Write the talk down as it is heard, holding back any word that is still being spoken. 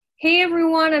Hey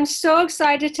everyone, I'm so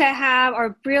excited to have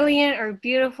our brilliant, our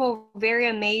beautiful, very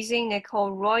amazing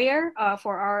Nicole Royer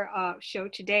for our show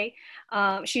today.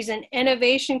 She's an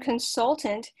innovation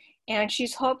consultant and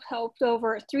she's helped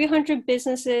over 300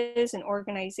 businesses and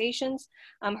organizations.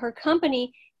 Her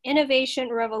company, Innovation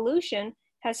Revolution,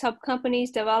 has helped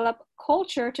companies develop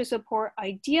culture to support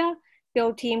idea,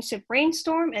 build teams to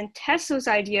brainstorm and test those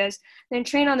ideas, then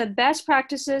train on the best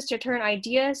practices to turn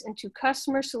ideas into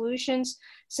customer solutions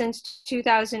since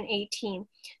 2018.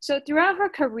 So throughout her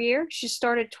career, she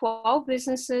started 12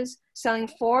 businesses, selling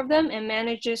 4 of them and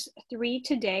manages 3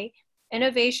 today.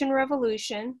 Innovation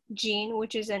Revolution, Gene,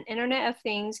 which is an Internet of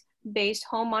Things based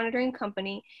home monitoring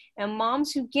company, and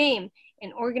Moms Who Game,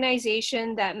 an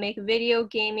organization that make video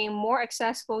gaming more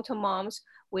accessible to moms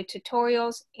with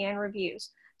tutorials and reviews.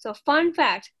 So fun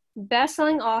fact,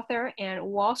 best-selling author and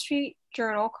Wall Street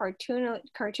Journal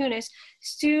cartoonist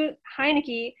Stu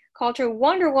Heinecke called her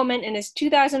Wonder Woman in his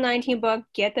 2019 book,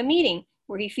 Get the Meeting,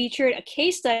 where he featured a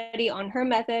case study on her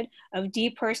method of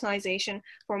depersonalization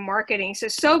for marketing.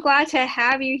 So glad to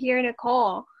have you here,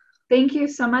 Nicole. Thank you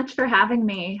so much for having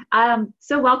me.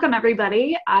 So welcome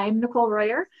everybody. I'm Nicole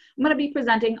Royer. I'm going to be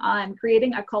presenting on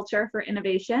creating a culture for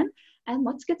innovation, and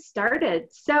let's get started.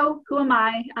 So who am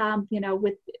I?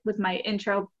 With my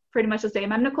intro pretty much the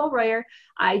same. I'm Nicole Royer.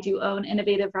 I do own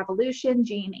Innovative Revolution,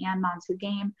 Gene, and Moms Who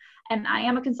Game. And I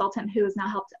am a consultant who has now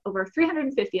helped over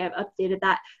 350, I've updated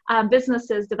that,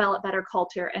 businesses develop better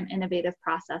culture and innovative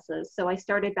processes. So I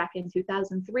started back in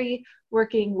 2003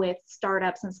 working with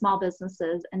startups and small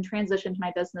businesses and transitioned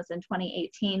my business in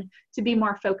 2018 to be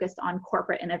more focused on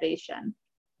corporate innovation.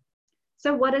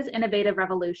 So what is Innovative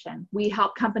Revolution? We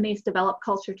help companies develop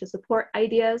culture to support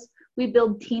ideas. We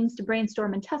build teams to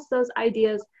brainstorm and test those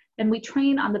ideas, and we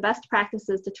train on the best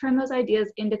practices to turn those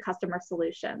ideas into customer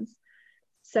solutions.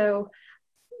 So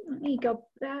let me go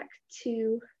back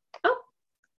to, I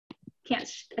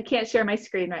can't share my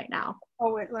screen right now.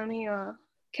 Oh wait, let me,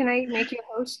 can I make you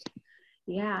a host?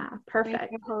 Yeah, perfect.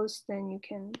 Make you a host, then you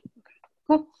can, okay.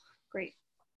 Cool, great.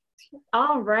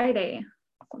 All righty,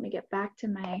 let me get back to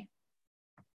my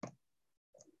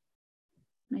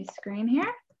screen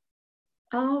here.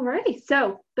 Alrighty,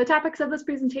 so the topics of this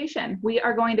presentation, we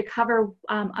are going to cover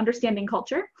understanding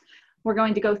culture. We're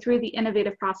going to go through the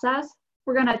innovative process.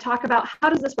 We're going to talk about how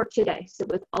does this work today? So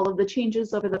with all of the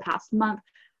changes over the past month,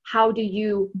 how do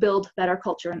you build better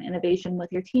culture and innovation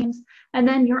with your teams? And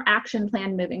then your action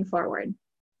plan moving forward.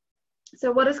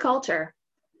 So what is culture?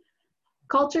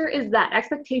 Culture is that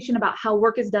expectation about how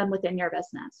work is done within your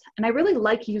business. And I really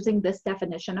like using this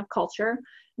definition of culture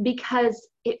because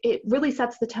it really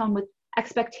sets the tone with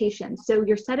expectations. So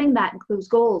you're setting those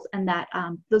goals and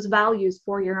those values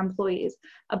for your employees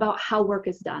about how work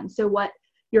is done. So what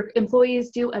your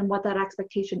employees do and what that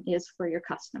expectation is for your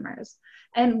customers.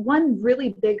 And one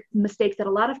really big mistake that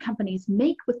a lot of companies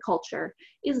make with culture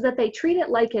is that they treat it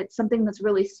like it's something that's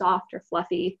really soft or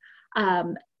fluffy.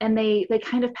 And they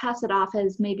kind of pass it off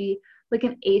as maybe like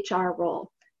an HR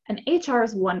role. And HR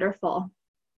is wonderful,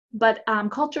 but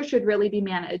culture should really be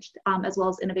managed, as well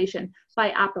as innovation,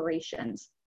 by operations,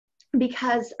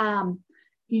 because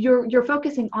you're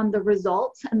focusing on the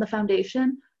results and the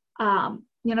foundation,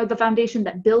 the foundation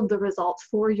that build the results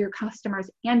for your customers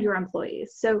and your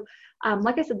employees. So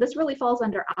like I said, this really falls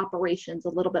under operations a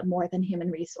little bit more than human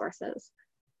resources.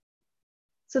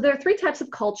 So there are 3 types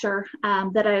of culture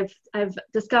that I've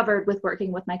discovered with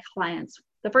working with my clients.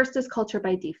 The first is culture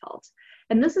by default.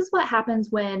 And this is what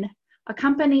happens when a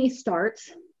company starts,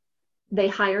 they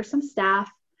hire some staff,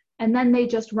 and then they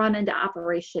just run into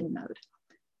operation mode.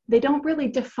 They don't really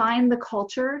define the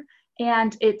culture,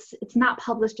 and it's not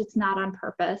published, it's not on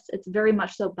purpose, it's very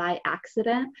much so by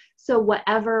accident. So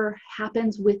whatever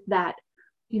happens with that,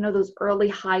 those early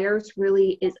hires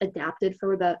really is adapted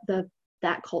for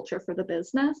that culture for the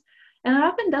business. And it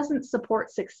often doesn't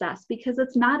support success because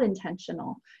it's not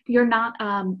intentional. You're not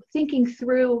thinking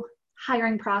through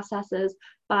hiring processes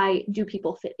by, do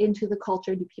people fit into the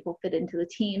culture? Do people fit into the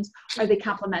teams? Are they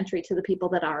complementary to the people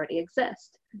that already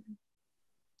exist? Mm-hmm.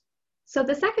 So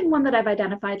the second one that I've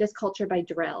identified is culture by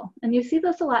drill. And you see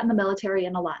this a lot in the military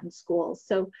and a lot in schools.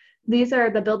 So these are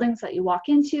the buildings that you walk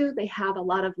into. They have a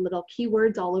lot of little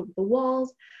keywords all over the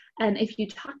walls. And if you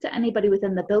talk to anybody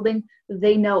within the building,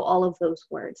 they know all of those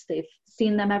words. They've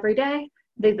seen them every day.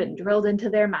 They've been drilled into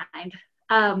their mind.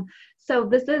 So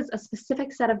this is a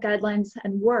specific set of guidelines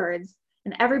and words,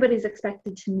 and everybody's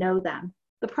expected to know them.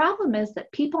 The problem is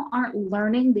that people aren't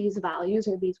learning these values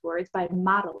or these words by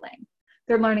modeling.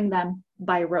 They're learning them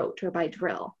by rote or by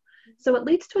drill. So it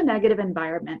leads to a negative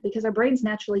environment because our brains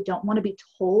naturally don't want to be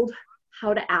told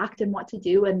how to act and what to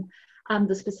do. And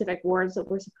the specific words that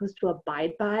we're supposed to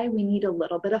abide by. We need a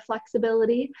little bit of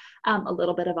flexibility, a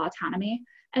little bit of autonomy.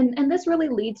 And this really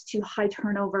leads to high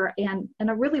turnover and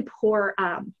a really poor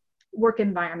work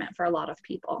environment for a lot of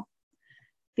people.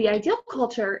 The ideal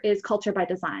culture is culture by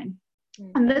design.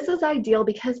 And this is ideal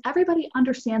because everybody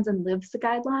understands and lives the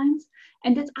guidelines,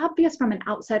 and it's obvious from an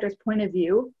outsider's point of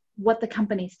view what the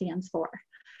company stands for.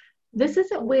 This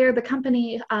isn't where the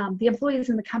company, the employees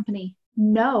in the company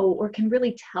know or can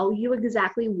really tell you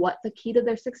exactly what the key to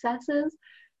their success is,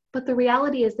 but the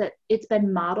reality is that it's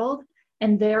been modeled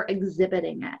and they're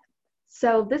exhibiting it.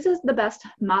 So this is the best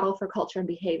model for culture and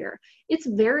behavior. It's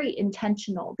very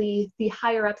intentional. The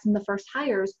higher ups and the first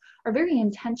hires are very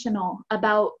intentional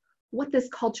about what this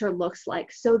culture looks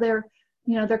like. So they're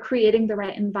creating the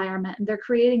right environment and they're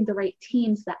creating the right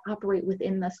teams that operate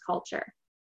within this culture.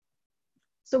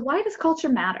 So why does culture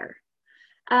matter?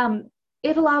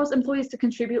 It allows employees to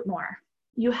contribute more.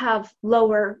 You have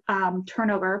lower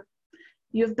turnover.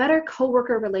 You have better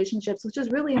coworker relationships, which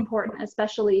is really important,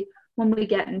 especially when we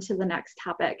get into the next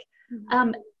topic.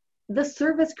 The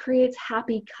service creates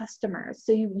happy customers.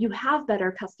 So you have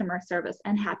better customer service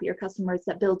and happier customers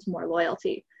that builds more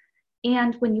loyalty.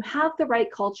 And when you have the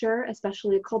right culture,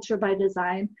 especially a culture by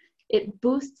design, it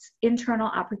boosts internal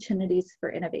opportunities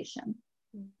for innovation.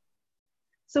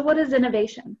 So what is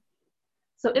innovation?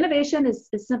 So innovation is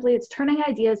simply, it's turning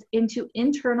ideas into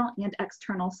internal and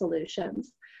external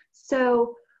solutions.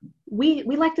 So we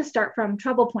like to start from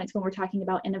trouble points when we're talking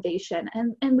about innovation.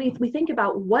 And we think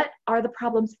about what are the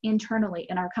problems internally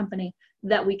in our company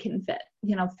that we can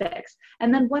fix.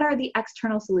 And then what are the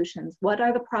external solutions? What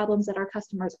are the problems that our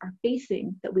customers are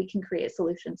facing that we can create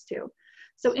solutions to?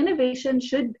 So innovation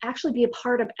should actually be a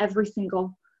part of every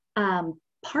single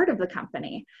part of the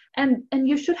company. And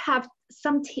you should have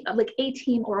some like a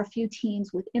team or a few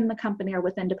teams within the company or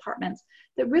within departments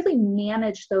that really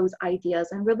manage those ideas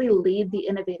and really lead the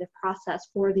innovative process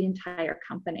for the entire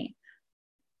company.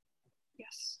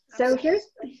 Yes. So here's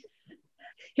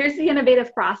the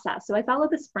innovative process. So I follow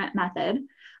the sprint method,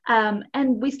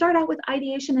 and we start out with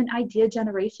ideation and idea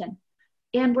generation.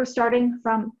 And we're starting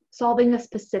from solving a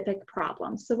specific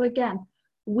problem. So again,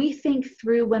 we think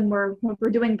through when we're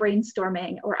doing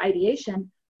brainstorming or ideation,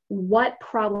 what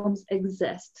problems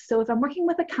exist. So if I'm working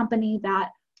with a company that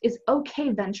is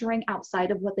okay venturing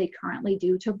outside of what they currently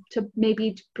do to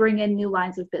maybe bring in new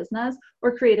lines of business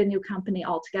or create a new company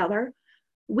altogether,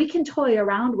 we can toy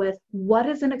around with what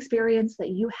is an experience that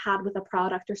you had with a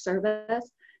product or service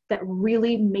that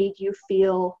really made you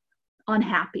feel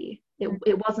unhappy.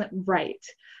 It wasn't right.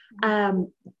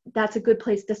 That's a good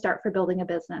place to start for building a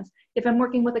business. If I'm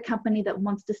working with a company that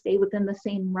wants to stay within the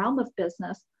same realm of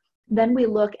business, then we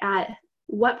look at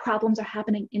what problems are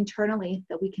happening internally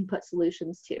that we can put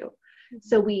solutions to.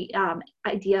 So we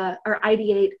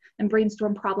ideate and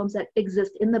brainstorm problems that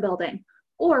exist in the building,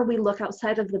 or we look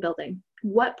outside of the building.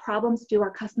 What problems do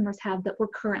our customers have that we're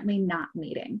currently not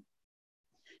meeting?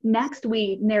 Next,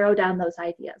 we narrow down those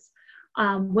ideas.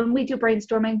 When we do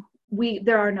brainstorming,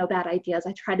 there are no bad ideas.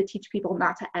 I try to teach people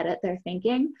not to edit their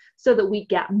thinking so that we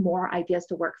get more ideas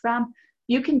to work from.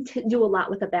 You can do a lot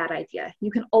with a bad idea.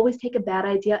 You can always take a bad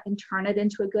idea and turn it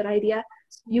into a good idea.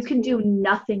 You can do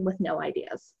nothing with no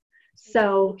ideas.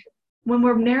 So when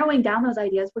we're narrowing down those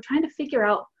ideas, we're trying to figure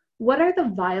out what are the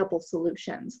viable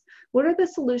solutions? What are the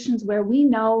solutions where we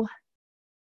know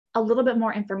a little bit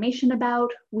more information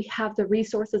about, we have the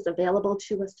resources available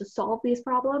to us to solve these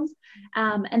problems,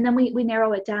 and then we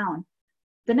narrow it down.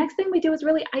 The next thing we do is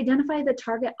really identify the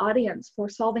target audience for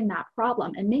solving that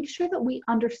problem and make sure that we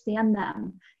understand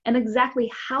them and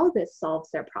exactly how this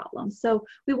solves their problem. So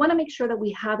we want to make sure that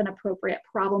we have an appropriate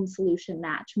problem solution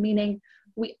match, meaning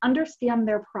we understand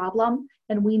their problem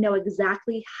and we know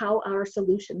exactly how our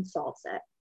solution solves it.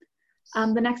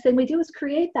 The next thing we do is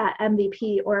create that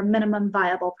MVP or minimum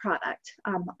viable product.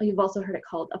 You've also heard it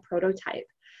called a prototype.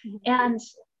 And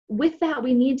with that,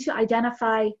 we need to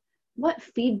identify what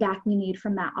feedback we need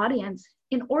from that audience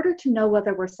in order to know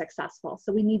whether we're successful.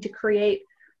 So we need to create,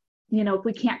 if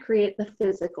we can't create the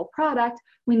physical product,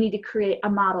 we need to create a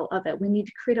model of it. We need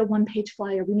to create a one-page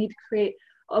flyer. We need to create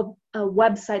a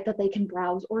website that they can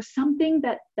browse, or something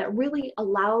that really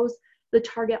allows the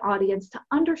target audience to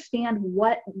understand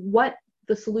what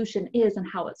the solution is and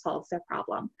how it solves their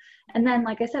problem. And then,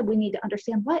 like I said, we need to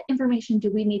understand what information do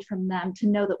we need from them to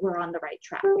know that we're on the right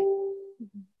track.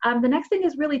 The next thing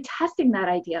is really testing that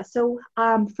idea. So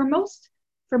for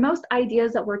most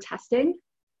ideas that we're testing,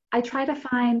 I try to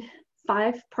find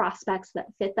 5 prospects that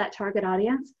fit that target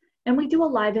audience, and we do a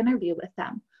live interview with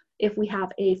them. If we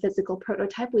have a physical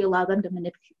prototype, we allow them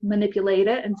to manipulate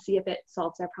it and see if it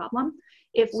solves their problem.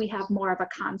 If we have more of a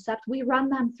concept, we run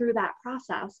them through that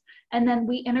process, and then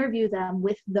we interview them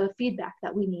with the feedback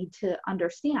that we need to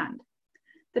understand.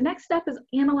 The next step is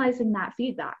analyzing that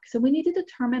feedback. So we need to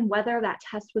determine whether that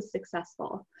test was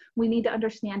successful. We need to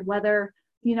understand whether,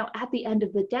 at the end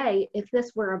of the day, if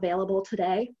this were available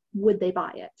today, would they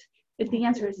buy it? If the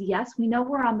answer is yes, we know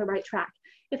we're on the right track.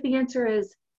 If the answer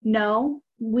is no,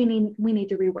 we need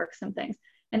to rework some things.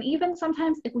 And even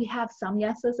sometimes if we have some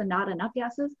yeses and not enough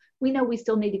yeses, we know we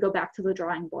still need to go back to the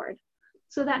drawing board.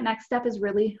 So that next step is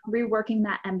really reworking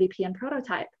that MVP and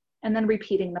prototype and then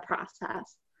repeating the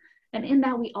process. And in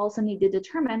that, we also need to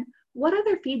determine what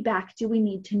other feedback do we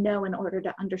need to know in order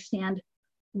to understand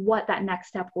what that next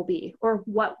step will be, or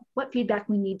what feedback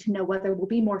we need to know whether we'll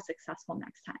be more successful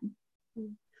next time.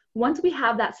 Mm-hmm. Once we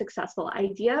have that successful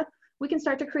idea, we can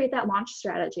start to create that launch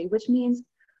strategy, which means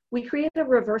we create a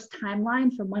reverse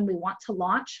timeline from when we want to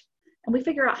launch, and we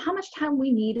figure out how much time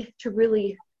we need to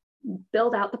really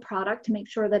build out the product to make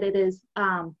sure that it is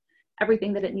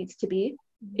everything that it needs to be.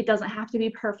 It doesn't have to be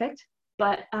perfect,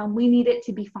 but we need it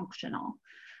to be functional.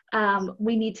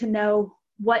 We need to know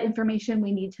what information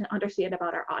we need to understand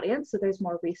about our audience. So there's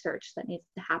more research that needs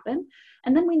to happen.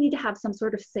 And then we need to have some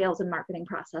sort of sales and marketing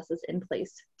processes in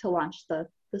place to launch the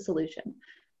solution.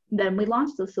 Then we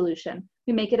launch the solution,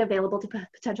 we make it available to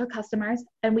potential customers,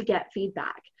 and we get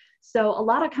feedback. So a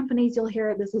lot of companies, you'll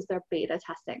hear this is their beta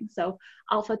testing. So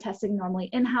alpha testing normally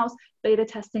in-house, beta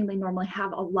testing, they normally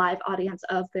have a live audience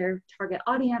of their target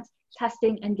audience,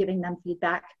 testing and giving them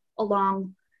feedback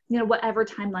along whatever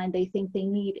timeline they think they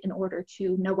need in order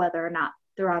to know whether or not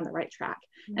they're on the right track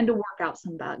and to work out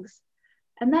some bugs.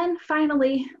 And then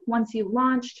finally, once you've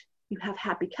launched, you have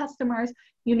happy customers,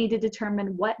 you need to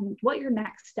determine what your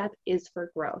next step is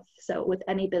for growth. So with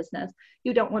any business,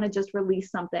 you don't want to just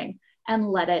release something and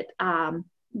let it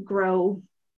grow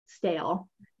stale.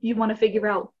 You want to figure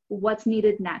out what's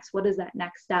needed next. What is that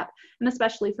next step? And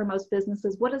especially for most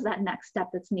businesses, what is that next step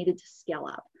that's needed to scale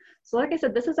up? So like I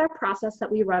said, this is our process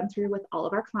that we run through with all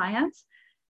of our clients.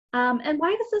 And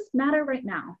why does this matter right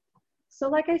now? So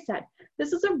like I said,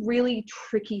 this is a really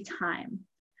tricky time.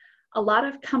 A lot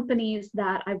of companies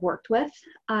that I've worked with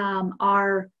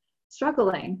are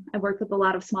struggling. I've worked with a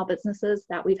lot of small businesses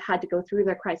that we've had to go through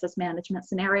their crisis management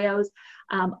scenarios,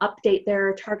 update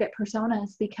their target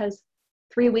personas, because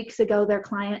 3 weeks ago, their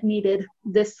client needed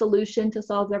this solution to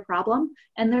solve their problem,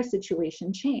 and their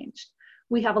situation changed.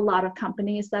 We have a lot of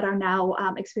companies that are now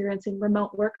experiencing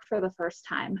remote work for the first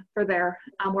time for their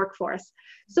workforce.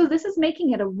 So this is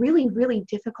making it a really, really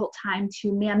difficult time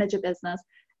to manage a business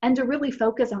and to really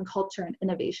focus on culture and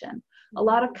innovation. A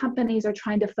lot of companies are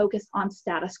trying to focus on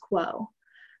status quo.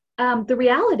 The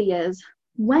reality is,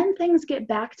 when things get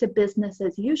back to business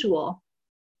as usual,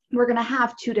 we're gonna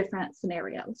have two different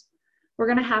scenarios. We're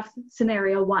gonna have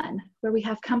scenario one, where we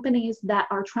have companies that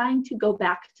are trying to go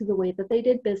back to the way that they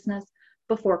did business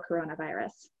before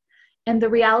coronavirus. And the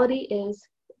reality is,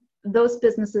 those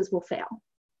businesses will fail.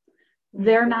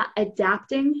 They're not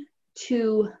adapting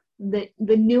to the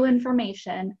new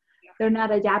information. They're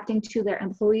not adapting to their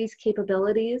employees'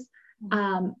 capabilities.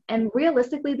 And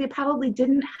realistically, they probably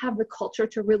didn't have the culture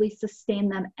to really sustain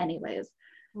them anyways.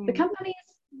 The companies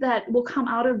that will come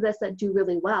out of this that do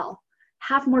really well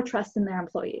have more trust in their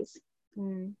employees.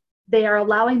 They are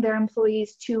allowing their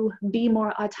employees to be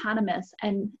more autonomous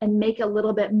and make a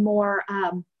little bit more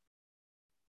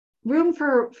room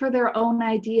for their own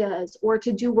ideas, or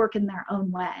to do work in their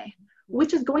own way,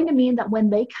 which is going to mean that when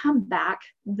they come back,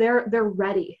 they're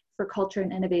ready for culture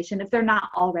and innovation if they're not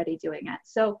already doing it.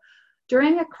 So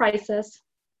during a crisis,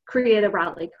 create a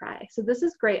rally cry. So this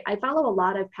is great. I follow a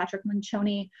lot of Patrick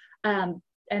Lencioni and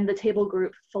the Table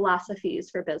Group philosophies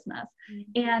for business.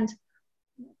 And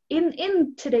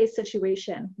in today's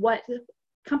situation, what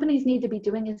companies need to be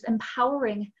doing is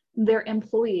empowering their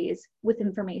employees with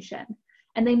information.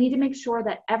 And they need to make sure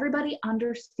that everybody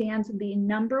understands the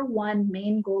number one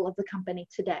main goal of the company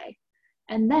today.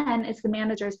 And then it's the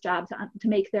manager's job to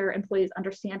make their employees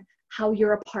understand how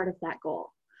you're a part of that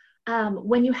goal.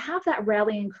 When you have that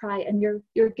rallying cry and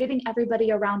you're getting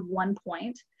everybody around one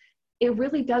point, it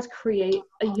really does create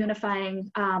a unifying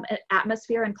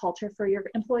atmosphere and culture for your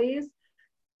employees,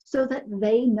 so that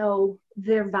they know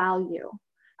their value,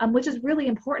 which is really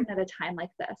important at a time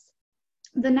like this.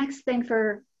 The next thing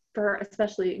for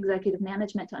especially executive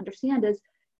management to understand is,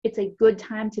 it's a good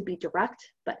time to be direct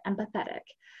but empathetic.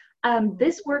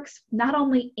 This works not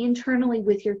only internally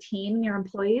with your team, your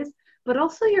employees, but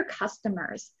also your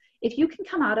customers. If you can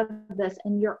come out of this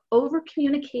and you're over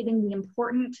communicating the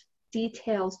important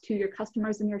details to your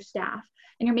customers and your staff,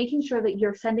 and you're making sure that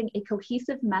you're sending a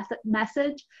cohesive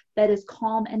message that is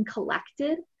calm and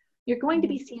collected, you're going to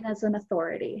be seen as an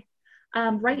authority.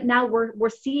 Right now, we're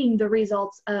seeing the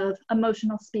results of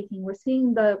emotional speaking. We're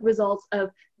seeing the results of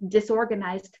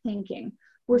disorganized thinking.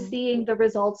 We're seeing the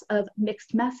results of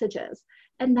mixed messages.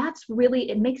 And that's really,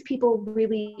 it makes people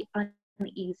really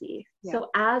uneasy. Yeah. So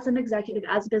as an executive,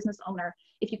 as a business owner,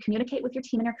 if you communicate with your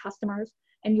team and your customers,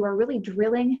 and you are really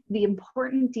drilling the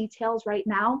important details right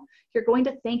now, you're going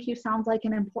to think you sound like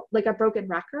a broken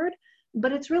record,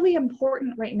 but it's really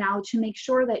important right now to make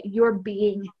sure that you're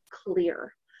being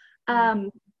clear.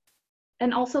 And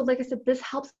also, like I said, this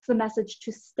helps the message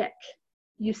to stick.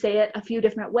 You say it a few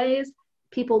different ways,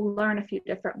 people learn a few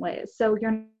different ways. So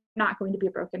you're not going to be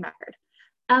a broken record.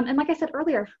 And like I said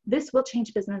earlier, this will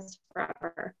change business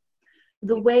forever.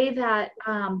 The way that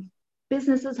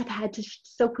businesses have had to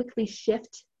so quickly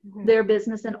shift their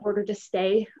business in order to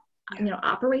stay,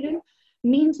 operating,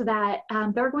 means that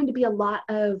there are going to be a lot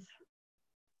of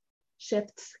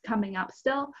shifts coming up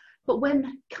still. But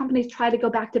when companies try to go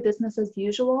back to business as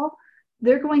usual,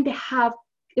 they're going to have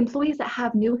employees that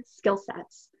have new skill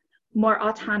sets, more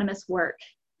autonomous work,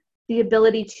 the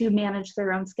ability to manage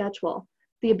their own schedule,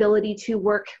 the ability to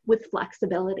work with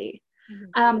flexibility.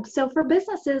 So for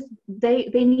businesses, they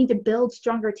need to build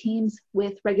stronger teams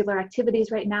with regular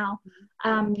activities right now.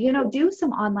 Do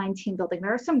some online team building.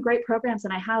 There are some great programs,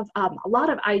 and I have a lot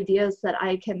of ideas that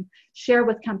I can share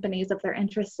with companies if they're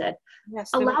interested.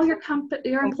 Yes, allow your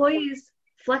employees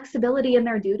flexibility in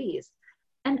their duties,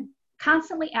 and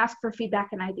constantly ask for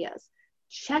feedback and ideas.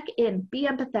 Check in, be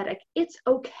empathetic. It's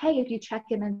okay if you check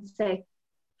in and say,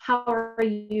 how are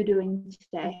you doing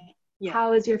today? Yeah.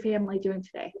 How is your family doing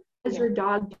today? How is your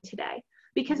dog doing today?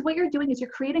 Because what you're doing is you're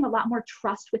creating a lot more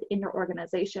trust within your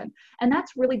organization. And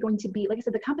that's really going to be, like I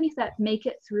said, the companies that make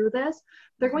it through this,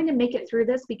 they're going to make it through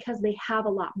this because they have a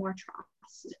lot more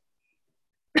trust.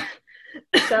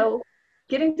 So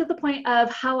getting to the point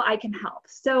of how I can help.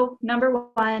 So number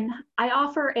one, I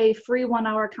offer a free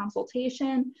 1-hour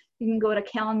consultation. You can go to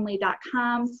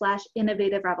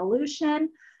calendly.com/innovativerevolution.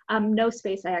 No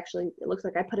space. It looks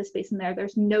like I put a space in there.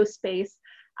 There's no space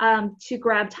to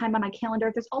grab time on my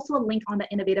calendar. There's also a link on the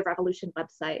Innovative Revolution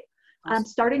website.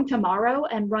 Starting tomorrow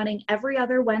and running every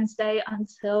other Wednesday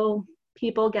until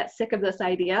people get sick of this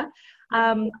idea.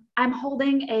 I'm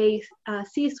holding a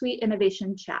C-suite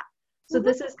innovation chat. So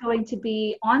this is going to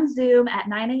be on Zoom at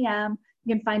 9 a.m.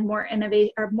 You can find more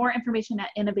information at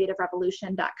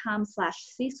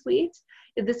innovativerevolution.com/C-suite.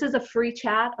 This is a free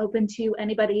chat open to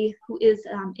anybody who is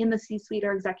in the C-suite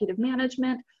or executive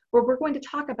management, where we're going to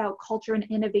talk about culture and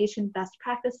innovation best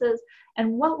practices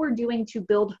and what we're doing to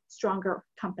build stronger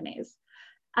companies.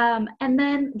 And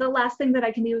then the last thing that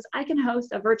I can do is I can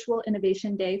host a virtual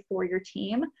innovation day for your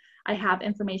team. I have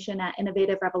information at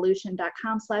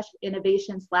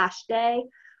innovativerevolution.com/innovation/day.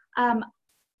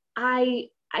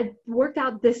 I worked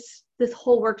out this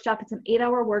whole workshop. It's an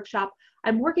 8-hour workshop.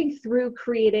 I'm working through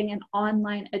creating an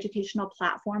online educational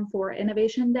platform for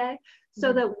Innovation Day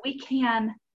so that we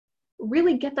can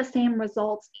really get the same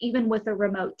results even with a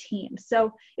remote team.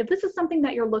 So if this is something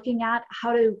that you're looking at,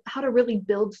 how to really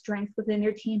build strength within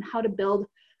your team, how to build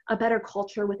a better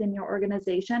culture within your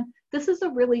organization, this is a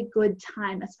really good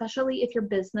time, especially if your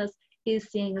business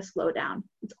is seeing a slowdown.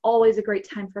 It's always a great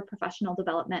time for professional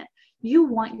development. You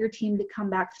want your team to come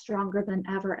back stronger than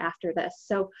ever after this.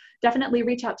 So definitely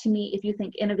reach out to me if you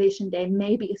think Innovation Day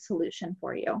may be a solution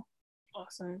for you.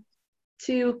 Awesome.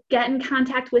 To get in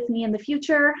contact with me in the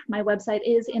future, my website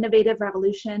is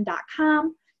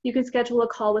innovativerevolution.com. You can schedule a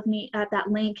call with me at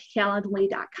that link,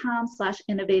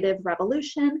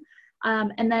 calendly.com/innovativerevolution.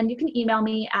 And then you can email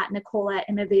me at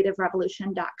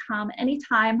nicole@innovativerevolution.com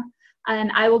anytime,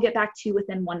 and I will get back to you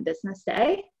within 1 business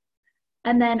day.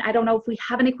 And then I don't know if we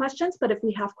have any questions, but if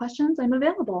we have questions, I'm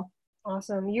available.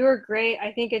 Awesome. You're great.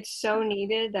 I think it's so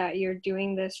needed that you're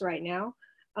doing this right now.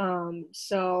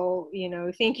 So,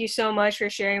 thank you so much for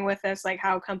sharing with us, like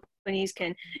how companies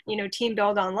can, team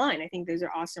build online. I think those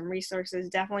are awesome resources.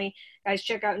 Definitely, guys,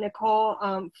 check out Nicole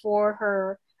for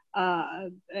her,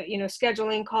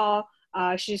 scheduling call.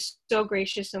 She's so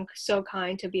gracious and so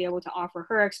kind to be able to offer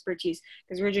her expertise,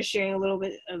 because we're just sharing a little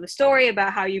bit of a story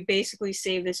about how you basically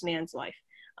saved this man's life.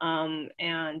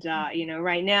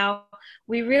 Right now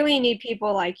we really need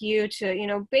people like you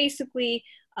to, basically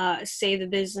save the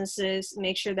businesses,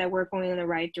 make sure that we're going in the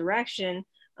right direction,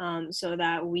 so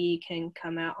that we can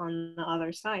come out on the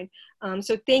other side.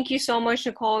 So thank you so much,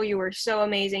 Nicole. You were so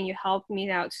amazing. You helped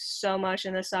me out so much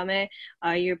in the summit.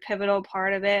 You're a pivotal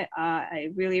part of it.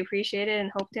 I really appreciate it and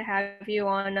hope to have you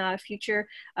on future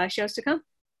shows to come.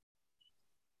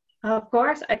 Of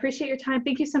course, I appreciate your time.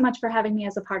 Thank you so much for having me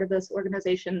as a part of this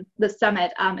organization, this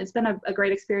summit. It's been a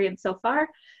great experience so far.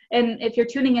 And if you're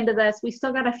tuning into this, we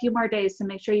still got a few more days, so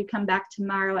make sure you come back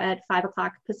tomorrow at 5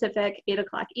 o'clock Pacific, 8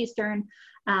 o'clock Eastern.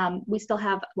 We still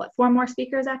have, what, 4 more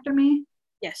speakers after me?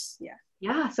 Yes, yeah.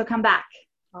 Yeah, so come back.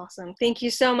 Awesome. Thank you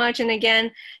so much. And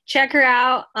again, check her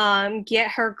out, get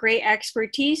her great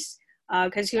expertise,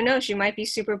 because who knows, she might be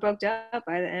super booked up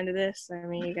by the end of this. I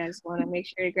mean, you guys want to make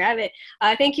sure to grab it.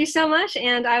 Thank you so much,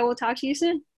 and I will talk to you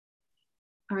soon.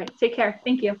 All right, take care.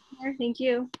 Thank you. Thank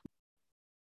you.